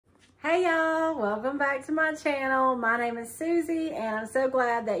Hey y'all, welcome back to my channel. My name is Susie and I'm so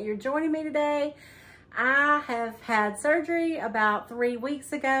glad that you're joining me today. I have had surgery about 3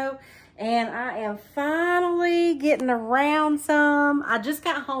 weeks ago and I am finally getting around some. I just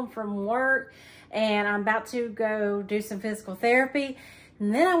got home from work and I'm about to go do some physical therapy.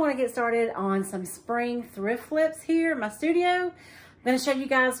 And then I want to get started on some spring thrift flips here in my studio. I'm going to show you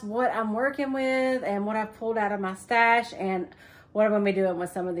guys what I'm working with and what I've pulled out of my stash and what I'm going to be doing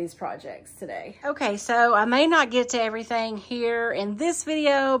with some of these projects today. Okay, so I may not get to everything here in this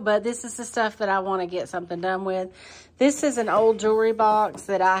video, but this is the stuff that I want to get something done with. This is an old jewelry box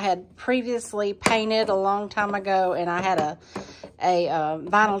that I had previously painted a long time ago, and I had a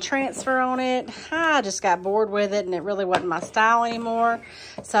vinyl transfer on it. I just got bored with it, and it really wasn't my style anymore,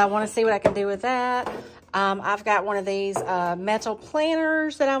 so I want to see what I can do with that. I've got one of these metal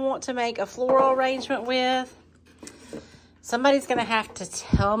planters that I want to make a floral arrangement with. Somebody's going to have to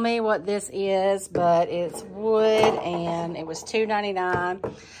tell me what this is, but it's wood and it was $2.99.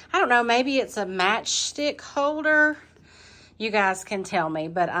 I don't know, maybe it's a matchstick holder. You guys can tell me,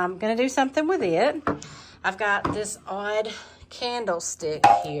 but I'm going to do something with it. I've got this odd candlestick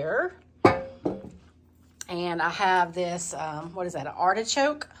here. And I have this, what is that, an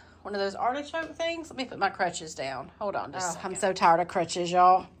artichoke? One of those artichoke things? Let me put my crutches down. Hold on just a second. I'm so tired of crutches,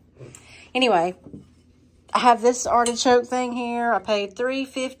 y'all. Anyway, I have this artichoke thing here. I paid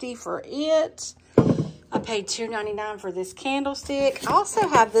 $3.50 for it. I paid $2.99 for this candlestick. I also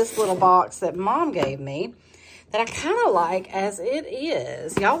have this little box that Mom gave me that I kind of like as it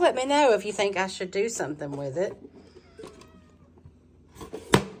is. Y'all let me know if you think I should do something with it.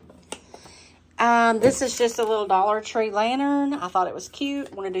 This is just a little Dollar Tree lantern. I thought it was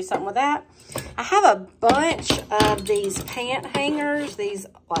cute. Want to do something with that. I have a bunch of these pant hangers. These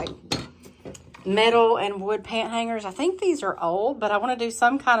like metal and wood pant hangers. I think these are old, but I want to do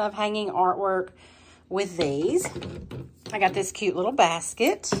some kind of hanging artwork with these. I got this cute little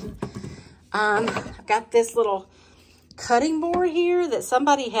basket. I've got this little cutting board here that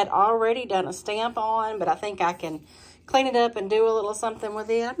somebody had already done a stamp on, but I think I can clean it up and do a little something with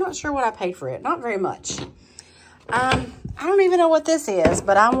it. I'm not sure what I paid for it. Not very much. I don't even know what this is,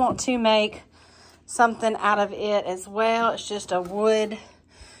 but I want to make something out of it as well. It's just a wood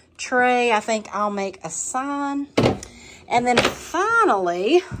tray. I think I'll make a sign. And then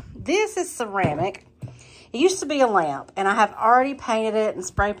finally, this is ceramic. It used to be a lamp, and I have already painted it and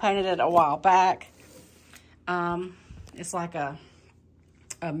spray painted it a while back. It's like a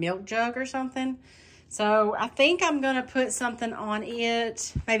milk jug or something. So I think I'm going to put something on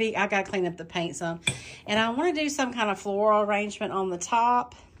it. Maybe I got to clean up the paint some. And I want to do some kind of floral arrangement on the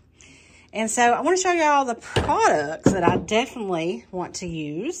top. And so I want to show you all the products that I definitely want to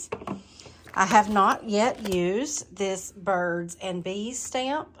use. I have not yet used this birds and bees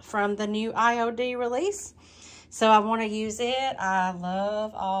stamp from the new IOD release. So I want to use it. I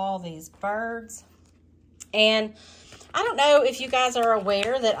love all these birds. And I don't know if you guys are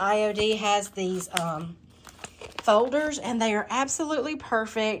aware that IOD has these folders, and they are absolutely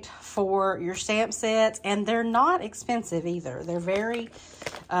perfect for your stamp sets, and they're not expensive either. They're very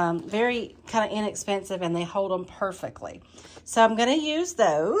kind of inexpensive, and they hold them perfectly. So I'm going to use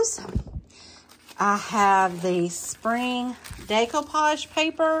those. I have the spring decoupage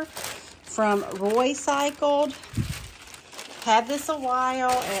paper from Roycycled. Had this a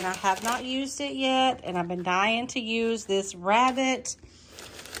while and I have not used it yet, and I've been dying to use this rabbit,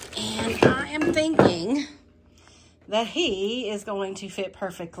 and I am thinking that he is going to fit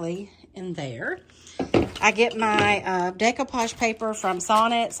perfectly in there. I get my decoupage paper from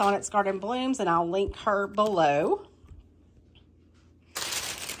Sonnet's Garden Blooms, and I'll link her below.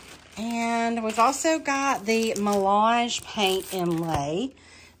 And we've also got the Melange paint inlay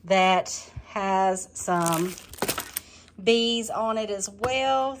that has some bees on it as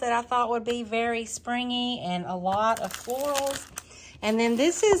well that I thought would be very springy, and a lot of florals. And then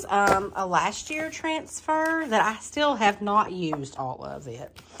this is a last year transfer that I still have not used all of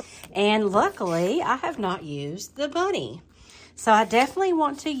it. And luckily, I have not used the bunny. So I definitely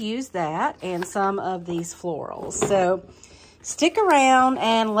want to use that and some of these florals. So stick around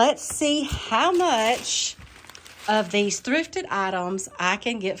and let's see how much of these thrifted items I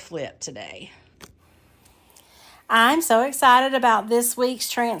can get flipped today. I'm so excited about this week's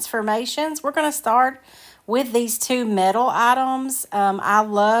transformations. We're going to start with these two metal items. I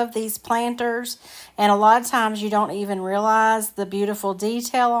love these planters, and a lot of times you don't even realize the beautiful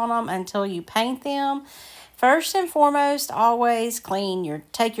detail on them until you paint them. First and foremost, always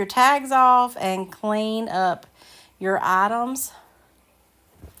take your tags off and clean up your items.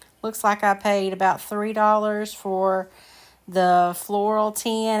 Looks like I paid about $3 for the floral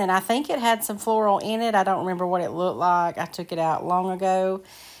tin, and I think it had some floral in it. I don't remember what it looked like. I took it out long ago.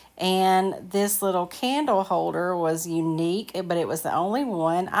 And this little candle holder was unique, but it was the only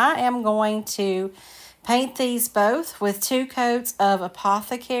one. I am going to paint these both with 2 coats of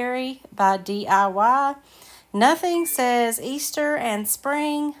Apothecary by DIY. Nothing says Easter and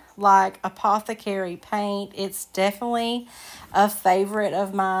spring like Apothecary paint. It's definitely a favorite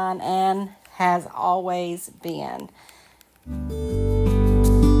of mine and has always been.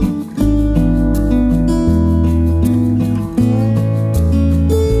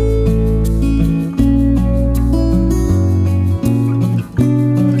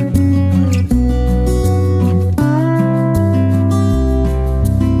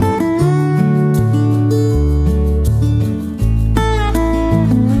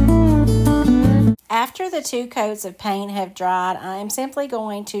 After the 2 coats of paint have dried, I am simply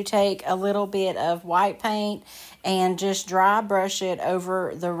going to take a little bit of white paint and just dry brush it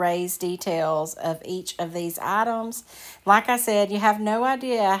over the raised details of each of these items. Like I said, you have no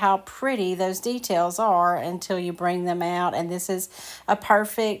idea how pretty those details are until you bring them out, and this is a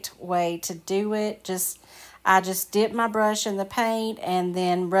perfect way to do it. I just dip my brush in the paint and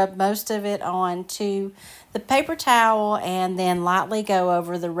then rub most of it onto the paper towel and then lightly go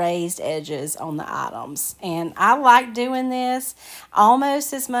over the raised edges on the items. And I like doing this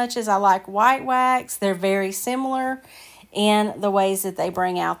almost as much as I like white wax. They're very similar in the ways that they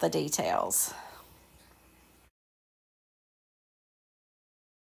bring out the details.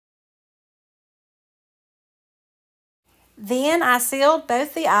 Then I sealed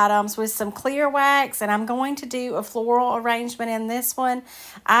both the items with some clear wax, and I'm going to do a floral arrangement in this one.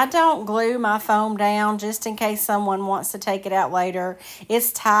 I don't glue my foam down just in case someone wants to take it out later.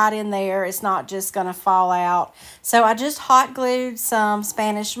 It's tied in there. It's not just going to fall out. So I just hot glued some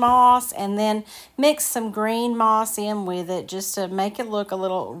Spanish moss and then mixed some green moss in with it just to make it look a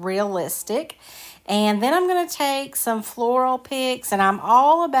little realistic. And then I'm going to take some floral picks, and I'm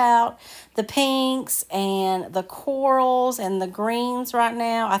all about the pinks and the corals and the greens right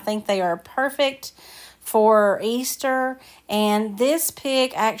now. I think they are perfect for Easter. And this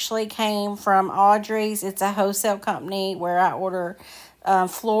pick actually came from Audrey's. It's a wholesale company where I order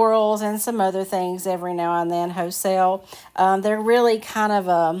florals and some other things every now and then wholesale. They're really kind of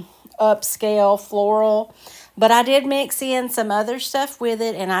a upscale floral. But I did mix in some other stuff with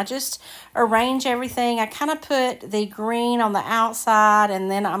it, and I just arrange everything. I kind of put the green on the outside, and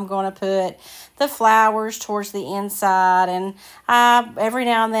then I'm going to put the flowers towards the inside. And every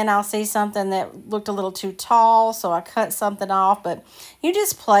now and then I'll see something that looked a little too tall, so I cut something off. But you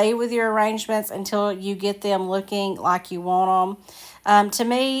just play with your arrangements until you get them looking like you want them. To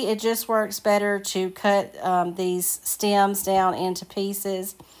me, it just works better to cut these stems down into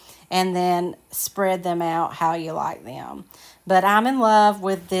pieces and then spread them out how you like them. But I'm in love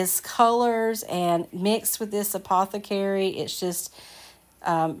with this colors, and mixed with this Apothecary, it's just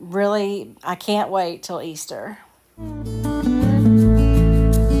really, I can't wait till Easter.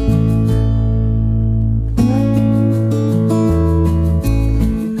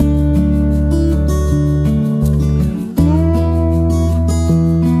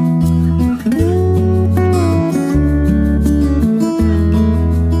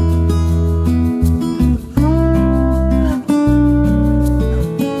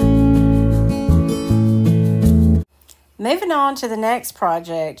 Moving on to the next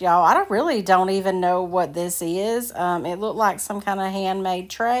project, y'all. I really don't even know what this is. It looked like some kind of handmade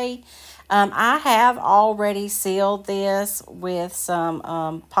tray. I have already sealed this with some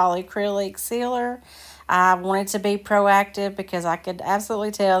polyacrylic sealer. I wanted to be proactive because I could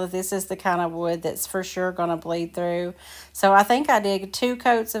absolutely tell that this is the kind of wood that's for sure going to bleed through. So I think I did 2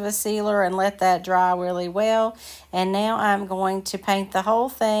 coats of a sealer and let that dry really well. And now I'm going to paint the whole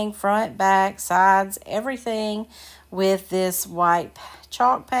thing, front, back, sides, everything, with this white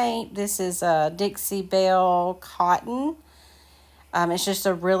chalk paint. This is a Dixie Belle Cotton. It's just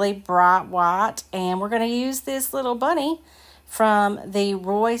a really bright white, and we're going to use this little bunny from the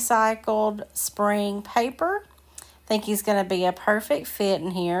Roycycled spring paper. I think he's going to be a perfect fit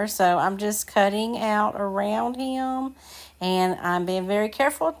in here, so I'm just cutting out around him, and I'm being very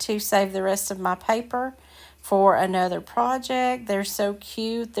careful to save the rest of my paper for another project. They're so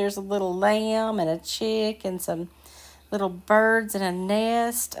cute. There's a little lamb and a chick and some little birds in a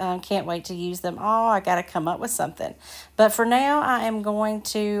nest. Can't wait to use them all. I got to come up with something. But for now, I am going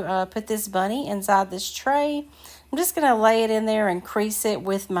to put this bunny inside this tray. I'm just going to lay it in there and crease it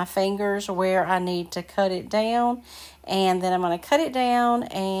with my fingers where I need to cut it down. And then I'm going to cut it down,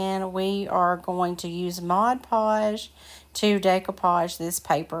 and we are going to use Mod Podge to decoupage this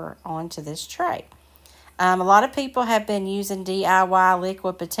paper onto this tray. A lot of people have been using DIY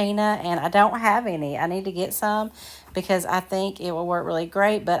liquid patina, and I don't have any. I need to get some because I think it will work really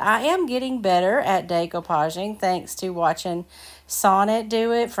great. But I am getting better at decoupaging thanks to watching Sonnet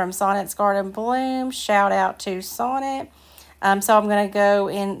do it from Sonnet's Garden Bloom. Shout out to Sonnet. So I'm going to go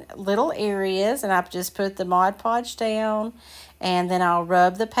in little areas, and I've just put the Mod Podge down, and then I'll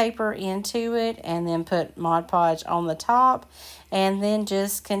rub the paper into it and then put Mod Podge on the top, and then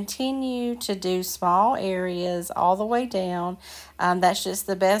just continue to do small areas all the way down. That's just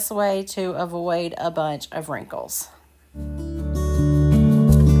the best way to avoid a bunch of wrinkles.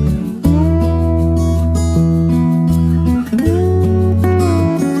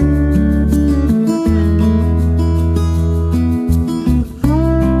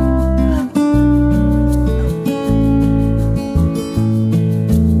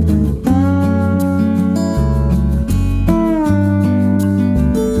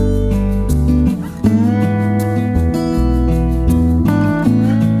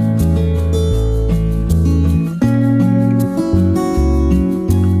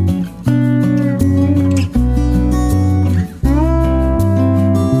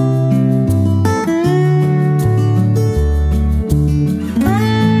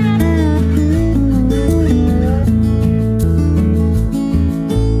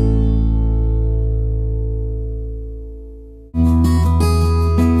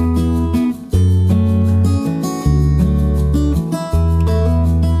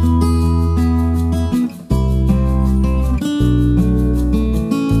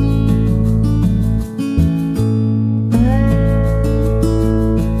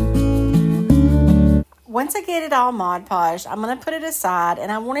 Once I get it all Mod Podged, I'm going to put it aside,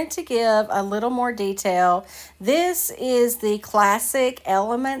 and I wanted to give a little more detail. This is the Classic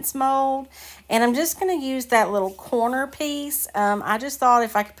Elements mold, and I'm just going to use that little corner piece. I just thought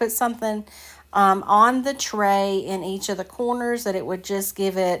if I could put something on the tray in each of the corners, that it would just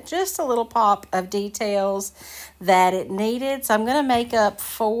give it just a little pop of details that it needed. So I'm going to make up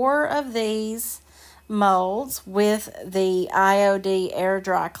 4 of these molds with the IOD air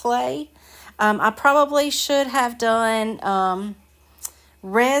dry clay. I probably should have done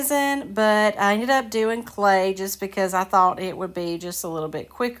resin, but I ended up doing clay just because I thought it would be just a little bit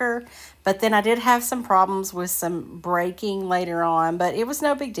quicker. But then I did have some problems with some breaking later on, but it was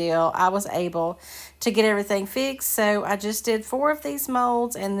no big deal. I was able to get everything fixed. So I just did 4 of these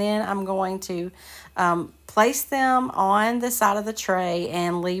molds, and then I'm going to place them on the side of the tray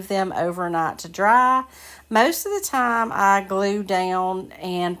and leave them overnight to dry. Most of the time I glue down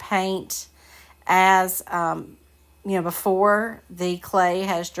and paint as you know, before the clay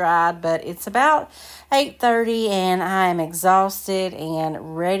has dried, but it's about 8:30 and I am exhausted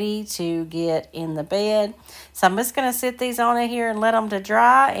and ready to get in the bed. So I'm just going to sit these on here and let them to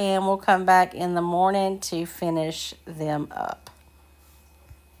dry, and we'll come back in the morning to finish them up.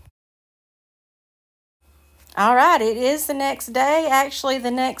 All right, it is the next day, actually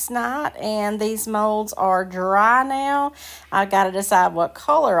the next night, and these molds are dry now. I've got to decide what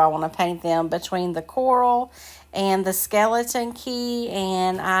color I want to paint them between the coral and the skeleton key,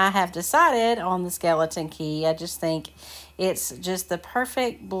 and I have decided on the skeleton key. I just think it's just the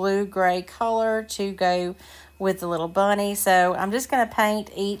perfect blue-gray color to go with the little bunny. So I'm just going to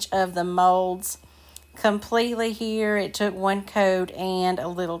paint each of the molds completely here. It took 1 coat and a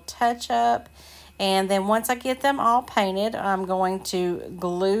little touch-up. And then once I get them all painted, I'm going to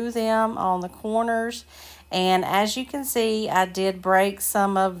glue them on the corners. And as you can see, I did break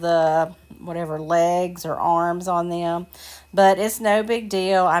some of the whatever legs or arms on them, but it's no big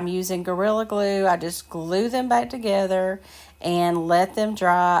deal. I'm using Gorilla Glue. I just glue them back together and let them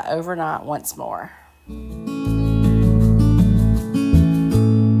dry overnight once more.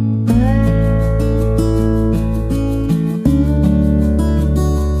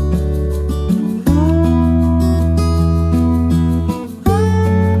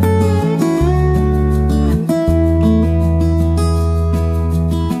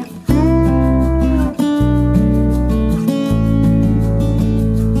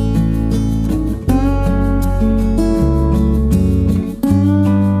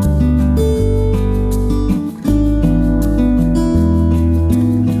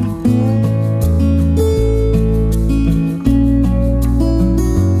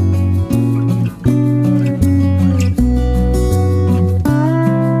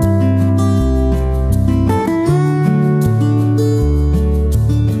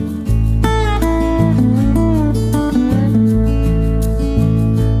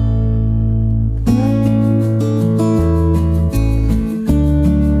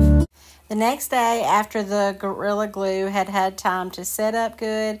 Next day, after the Gorilla Glue had had time to set up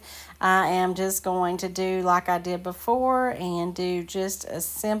good, I am just going to do like I did before and do just a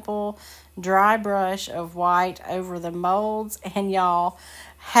simple dry brush of white over the molds. And y'all,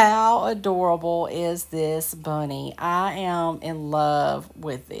 how adorable is this bunny? I am in love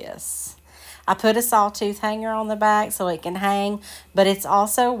with this. I put a sawtooth hanger on the back so it can hang, but it's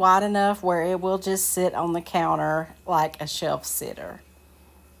also wide enough where it will just sit on the counter like a shelf sitter.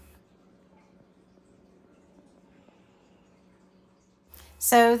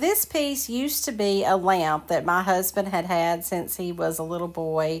 So this piece used to be a lamp that my husband had had since he was a little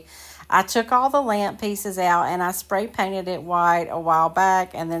boy. I took all the lamp pieces out and I spray painted it white a while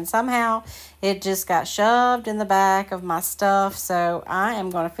back, and then somehow it just got shoved in the back of my stuff. So I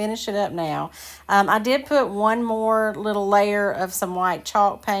am going to finish it up now. I did put one more little layer of some white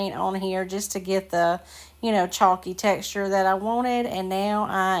chalk paint on here just to get the, you know, chalky texture that I wanted. And now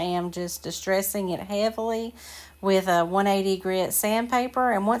I am just distressing it heavily with a 180 grit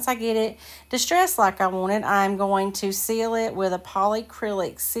sandpaper. And once I get it distressed like I want it, I'm going to seal it with a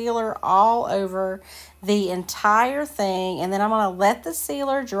polyacrylic sealer all over the entire thing. And then I'm going to let the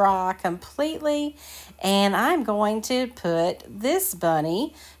sealer dry completely. And I'm going to put this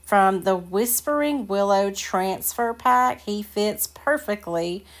bunny from the Whispering Willow transfer pack. He fits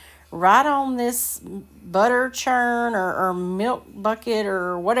perfectly right on this butter churn or milk bucket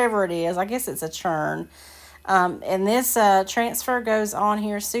or whatever it is. I guess it's a churn. And this transfer goes on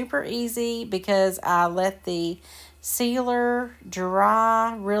here super easy because I let the sealer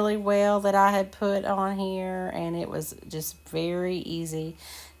dry really well that I had put on here, and it was just very easy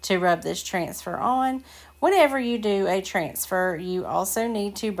to rub this transfer on. Whenever you do a transfer, you also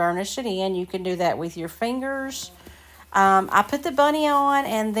need to burnish it in. You can do that with your fingers. I put the bunny on,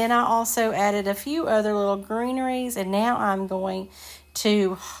 and then I also added a few other little greeneries, and now I'm going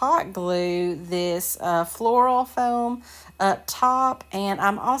to hot glue this floral foam up top, and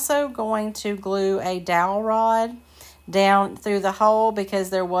I'm also going to glue a dowel rod down through the hole because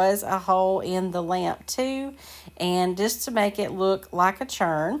there was a hole in the lamp too, and just to make it look like a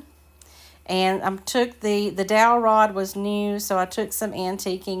churn. And I took the dowel rod was new, so I took some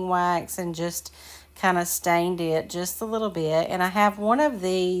antiquing wax and just kind of stained it just a little bit. And I have one of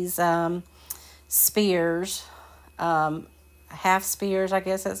these spears, half spears, I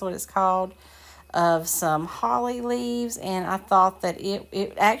guess that's what it's called, of some holly leaves, and I thought that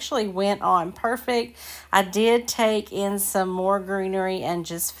it actually went on perfect. I did take in some more greenery and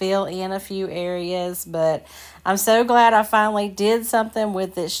just fill in a few areas, but I'm so glad I finally did something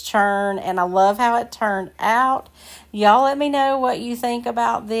with this churn, and I love how it turned out. Y'all let me know what you think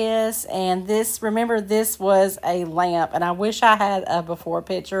about this. And this, remember, this was a lamp, and I wish I had a before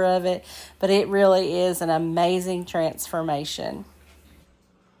picture of it, but it really is an amazing transformation.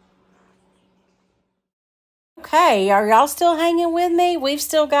 Okay, are y'all still hanging with me? We've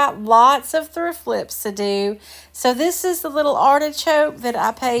still got lots of thrift flips to do. So this is the little artichoke that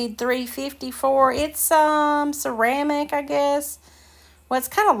I paid $3.50 for. It's ceramic, I guess. Well, it's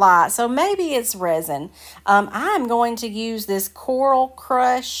kind of light, so maybe it's resin. I'm going to use this Coral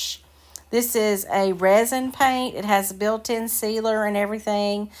Crush. This is a resin paint. It has a built-in sealer and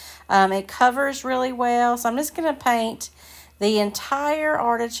everything. It covers really well, so I'm just going to paint the entire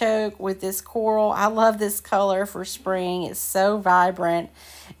artichoke with this coral. I love this color for spring. It's so vibrant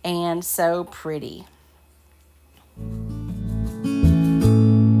and so pretty.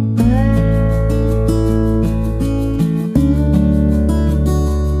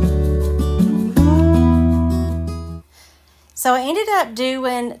 So I ended up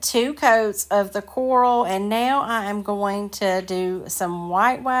doing 2 coats of the coral, and now I am going to do some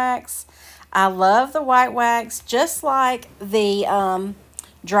white wax. I love the white wax, just like the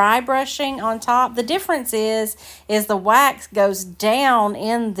dry brushing on top. The difference is the wax goes down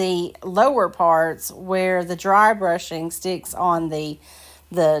in the lower parts where the dry brushing sticks on the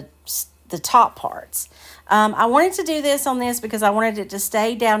top parts. I wanted to do this on this because I wanted it to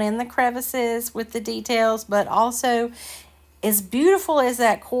stay down in the crevices with the details, but also, as beautiful as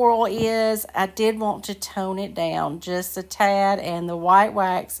that coral is, I did want to tone it down just a tad, and the white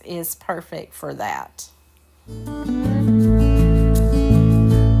wax is perfect for that.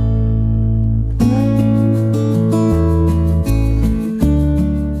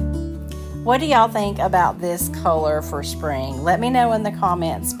 What do y'all think about this color for spring? Let me know in the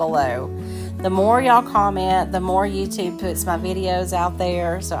comments below. The more y'all comment, the more YouTube puts my videos out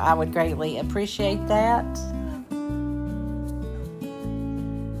there, so I would greatly appreciate that.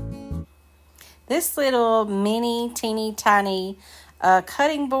 This little mini teeny tiny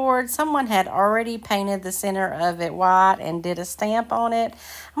cutting board. Someone had already painted the center of it white and did a stamp on it.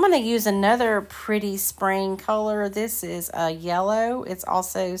 I'm going to use another pretty spring color. This is yellow. It's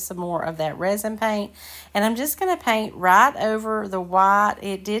also some more of that resin paint. And I'm just going to paint right over the white.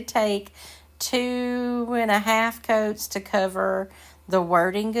 It did take 2.5 coats to cover the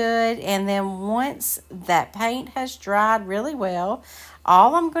wording good. And then once that paint has dried really well,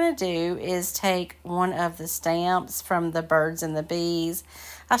 all I'm going to do is take one of the stamps from the birds and the bees.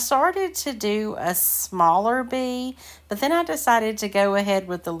 I started to do a smaller bee, but then I decided to go ahead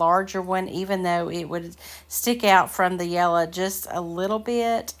with the larger one, even though it would stick out from the yellow just a little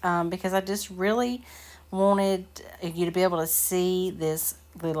bit, because I just really wanted you to be able to see this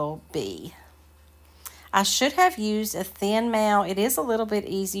little bee. I should have used a thin mount. It is a little bit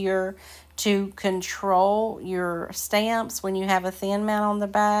easier to control your stamps when you have a thin mount on the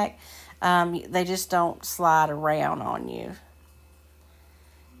back. They just don't slide around on you.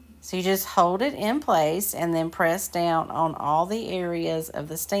 So you just hold it in place and then press down on all the areas of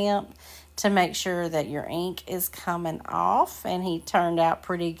the stamp to make sure that your ink is coming off, and he turned out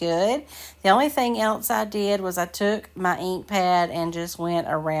pretty good. The only thing else I did was I took my ink pad and just went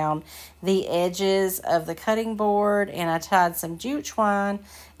around the edges of the cutting board, and I tied some jute twine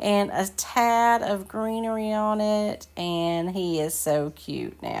and a tad of greenery on it, and he is so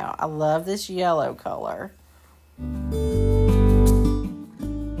cute now. I love this yellow color.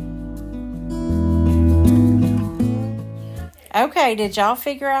 Okay, did y'all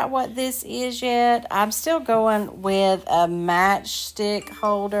figure out what this is yet? I'm still going with a matchstick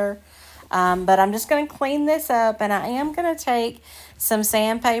holder, but I'm just going to clean this up, and I am going to take some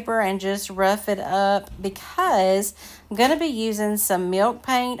sandpaper and just rough it up because I'm going to be using some milk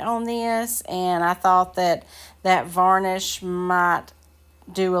paint on this, and I thought that that varnish might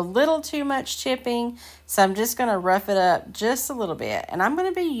do a little too much chipping, so I'm just going to rough it up just a little bit. And I'm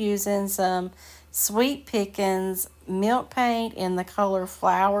going to be using some Sweet Pickins milk paint in the color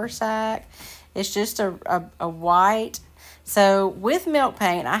Flour Sack. It's just a white. So with milk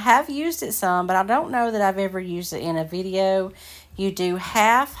paint, I have used it some, but I don't know that I've ever used it in a video. You do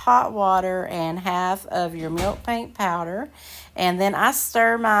half hot water and half of your milk paint powder. And then I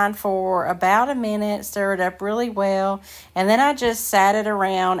stir mine for about a minute, stir it up really well. And then I just sat it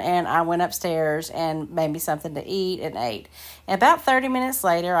around and I went upstairs and made me something to eat and ate. And about 30 minutes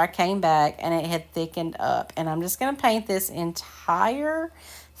later, I came back and it had thickened up. And I'm just going to paint this entire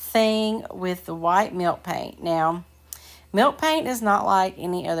thing with the white milk paint. Now, milk paint is not like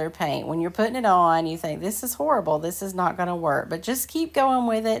any other paint. When you're putting it on, you think, this is horrible. This is not going to work. But just keep going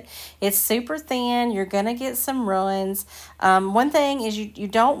with it. It's super thin. You're going to get some runs. One thing is you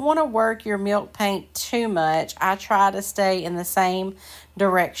don't want to work your milk paint too much. I try to stay in the same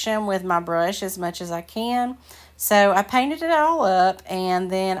direction with my brush as much as I can. So I painted it all up, and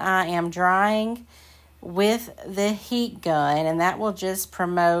then I am drying with the heat gun, and that will just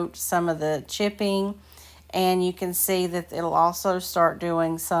promote some of the chipping. And you can see that it'll also start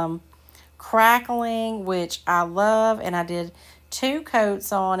doing some crackling, which I love. And I did 2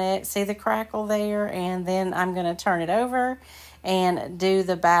 coats on it. See the crackle there? And then I'm going to turn it over and do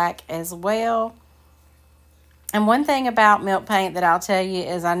the back as well. And one thing about milk paint that I'll tell you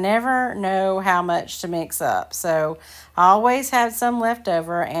is I never know how much to mix up. So I always have some left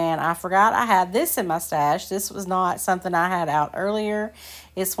over, and I forgot I had this in my stash. This was not something I had out earlier.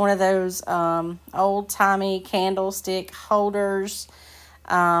 It's one of those old-timey candlestick holders.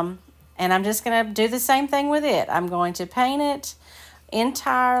 And I'm just going to do the same thing with it. I'm going to paint it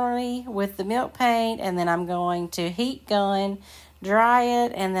entirely with the milk paint, and then I'm going to heat gun, dry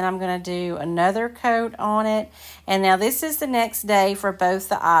it, and then I'm going to do another coat on it. And now this is the next day for both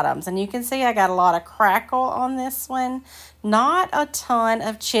the items. And you can see I got a lot of crackle on this one. Not a ton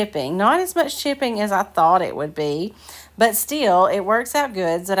of chipping. Not as much chipping as I thought it would be. But still, it works out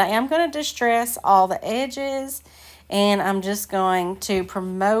good. So I am going to distress all the edges. And I'm just going to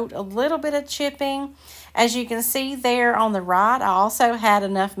promote a little bit of chipping. As you can see there on the right, I also had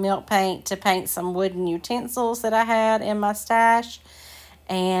enough milk paint to paint some wooden utensils that I had in my stash.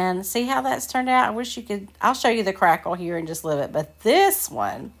 And see how that's turned out? I wish you could, I'll show you the crackle here in just a little bit. But this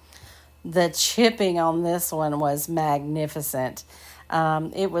one, the chipping on this one was magnificent.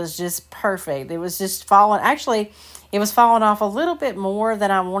 It was just perfect. It was just falling, actually, it was falling off a little bit more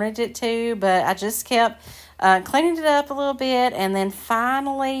than I wanted it to, but I just kept cleaning it up a little bit, and then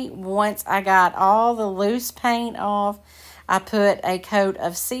finally, once I got all the loose paint off, I put a coat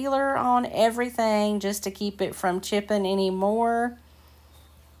of sealer on everything just to keep it from chipping anymore.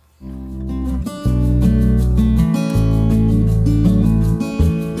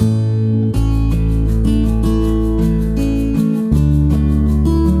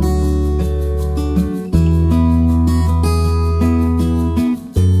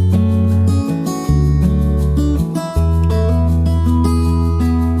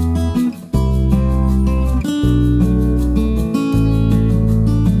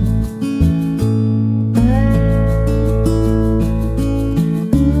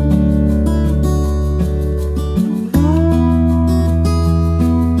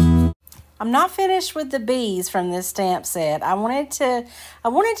 finished with the bees from this stamp set. I wanted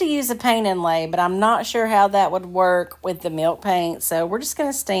to use a paint and lay, but I'm not sure how that would work with the milk paint. So we're just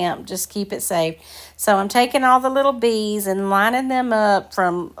going to stamp, just keep it safe. So I'm taking all the little bees and lining them up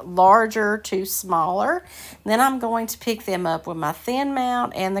from larger to smaller. Then I'm going to pick them up with my thin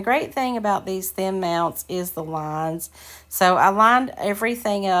mount. And the great thing about these thin mounts is the lines. So I lined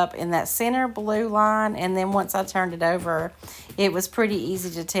everything up in that center blue line, and then once I turned it over, it was pretty easy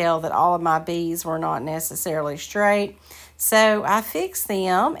to tell that all of my bees were not necessarily straight. So I fixed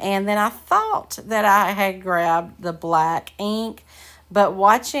them, and then I thought that I had grabbed the black ink, but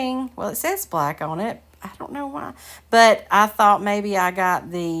watching, well, it says black on it. I don't know why, but I thought maybe I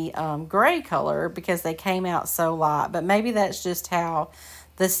got the gray color because they came out so light, but maybe that's just how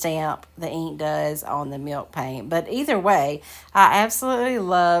the stamp, the ink does on the milk paint. But either way, I absolutely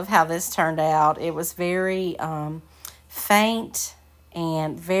love how this turned out. It was very faint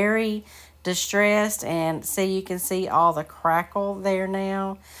and very distressed, and see, you can see all the crackle there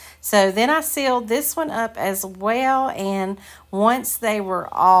now. So then I sealed this one up as well, and once they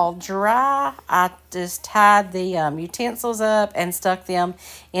were all dry, I just tied the utensils up and stuck them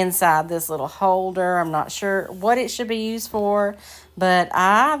inside this little holder. I'm not sure what it should be used for, but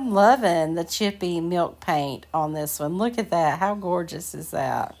I'm loving the chippy milk paint on this one. Look at that. How gorgeous is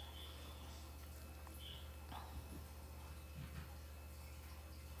that?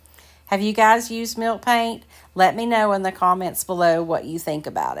 Have you guys used milk paint? Let me know in the comments below what you think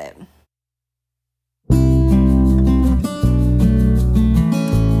about it.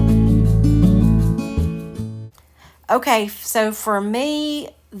 Okay, so for me,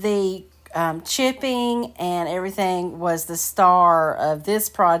 the chipping and everything was the star of this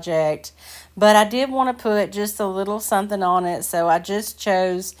project, but I did want to put just a little something on it, so I just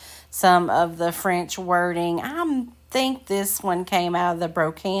chose some of the French wording. I think this one came out of the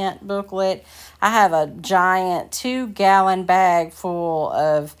Brocante booklet. I have a giant 2-gallon bag full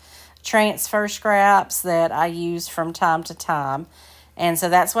of transfer scraps that I use from time to time, and so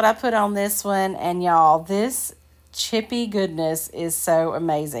that's what I put on this one. And y'all, this chippy goodness is so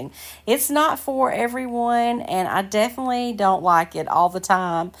amazing. It's not for everyone, and I definitely don't like it all the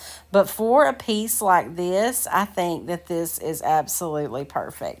time, but for a piece like this, I think that this is absolutely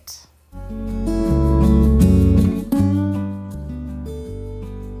perfect.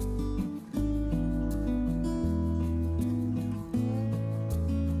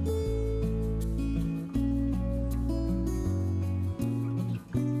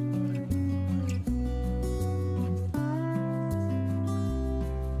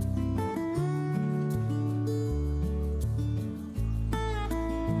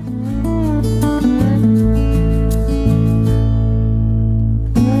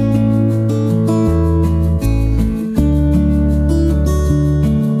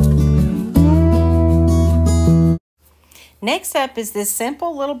 Next up is this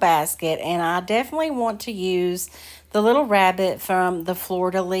simple little basket, and I definitely want to use the little rabbit from the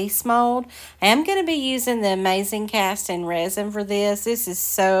Fleur-de-Lis mold. I am going to be using the Amazing Cast and Resin for this. This is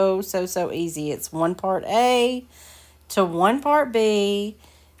so easy. It's 1 part A to 1 part B.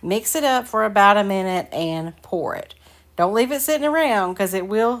 Mix it up for about a minute and pour it. Don't leave it sitting around because it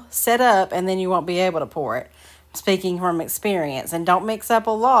will set up and then you won't be able to pour it. Speaking from experience. And don't mix up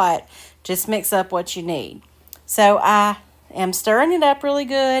a lot. Just mix up what you need. So I am stirring it up really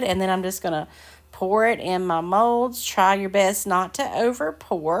good, and then I'm just going to pour it in my molds. Try your best not to over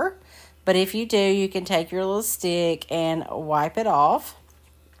pour, but if you do, you can take your little stick and wipe it off.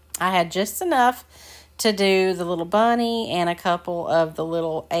 I had just enough to do the little bunny and a couple of the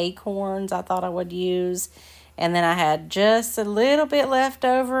little acorns I thought I would use, and then I had just a little bit left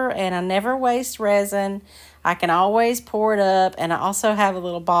over, and I never waste resin. I can always pour it up, and I also have a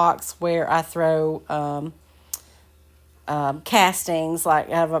little box where I throw castings like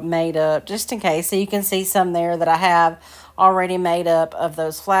I've made up just in case. So you can see some there that I have already made up of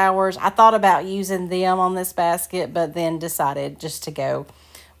those flowers. I thought about using them on this basket, but then decided just to go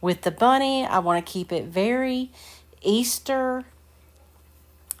with the bunny. I want to keep it very Easter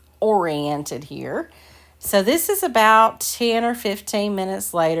oriented here. So this is about 10 or 15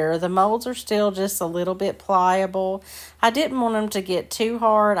 minutes later. The molds are still just a little bit pliable. I didn't want them to get too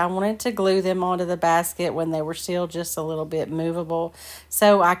hard. I wanted to glue them onto the basket when they were still just a little bit movable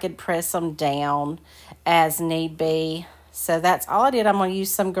so I could press them down as need be. So that's all I did. I'm going to use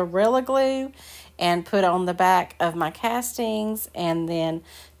some Gorilla Glue and put on the back of my castings and then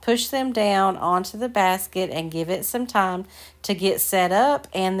push them down onto the basket and give it some time to get set up.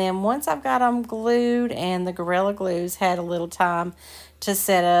 And then once I've got them glued and the Gorilla Glues had a little time to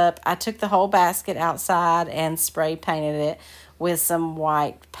set up, I took the whole basket outside and spray painted it with some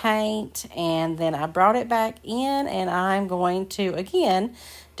white paint, and then I brought it back in, and I'm going to again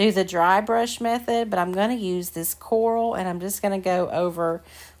do the dry brush method, but I'm going to use this coral, and I'm just going to go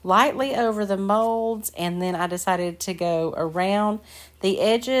lightly over the molds, and then I decided to go around the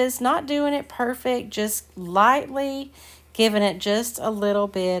edges, not doing it perfect, just lightly giving it just a little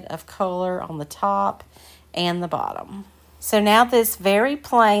bit of color on the top and the bottom. So now this very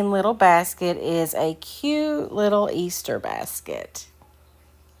plain little basket is a cute little Easter basket.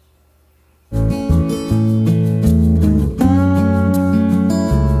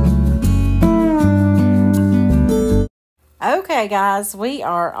 Okay guys, we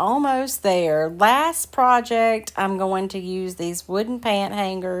are almost there. Last project, I'm going to use these wooden pant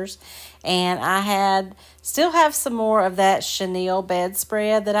hangers, and I still have some more of that chenille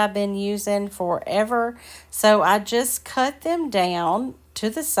bedspread that I've been using forever. So I just cut them down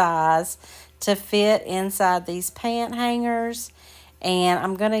to the size to fit inside these pant hangers, and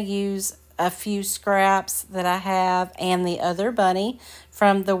I'm going to use a few scraps that I have and the other bunny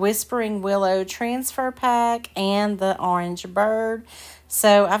from the Whispering Willow transfer pack and the orange bird.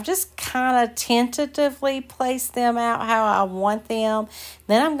 So I've just kind of tentatively placed them out how I want them.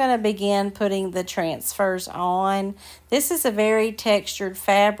 Then I'm going to begin putting the transfers on. This is a very textured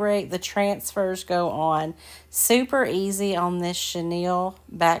fabric. The transfers go on super easy on this chenille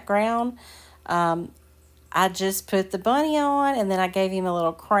background. I just put the bunny on, and then I gave him a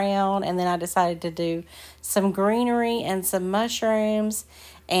little crown, and then I decided to do some greenery and some mushrooms.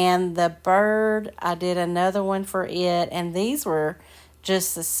 And the bird, I did another one for it, and these were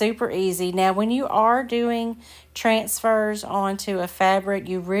just super easy. Now, when you are doing transfers onto a fabric,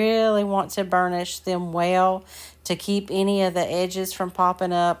 you really want to burnish them well to keep any of the edges from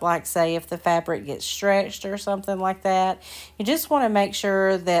popping up, like say if the fabric gets stretched or something like that. You just want to make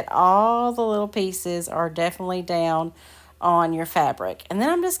sure that all the little pieces are definitely down on your fabric. And then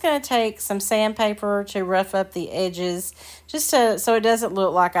I'm just going to take some sandpaper to rough up the edges, just so it doesn't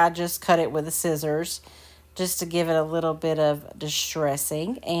look like I just cut it with the scissors, just to give it a little bit of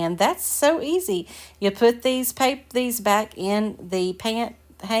distressing. And that's so easy. You put these back in the pant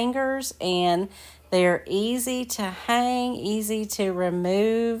hangers, and they're easy to hang, easy to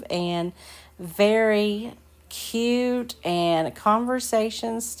remove, and very cute and a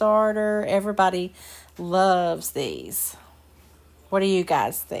conversation starter. Everybody loves these. What do you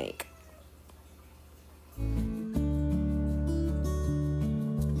guys think?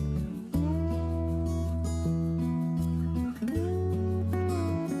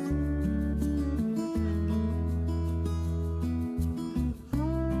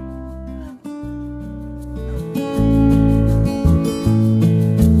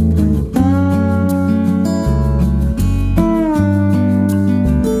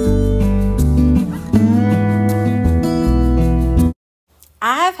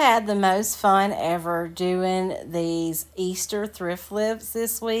 I've had the most fun ever doing these Easter thrift lists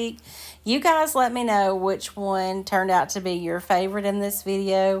this week. You guys let me know which one turned out to be your favorite in this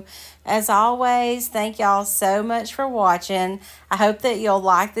video. As always, thank y'all so much for watching. I hope that you'll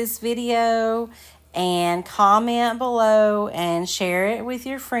like this video and comment below and share it with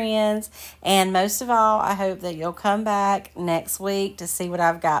your friends. And most of all, I hope that you'll come back next week to see what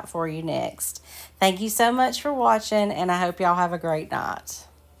I've got for you next. Thank you so much for watching, and I hope y'all have a great night.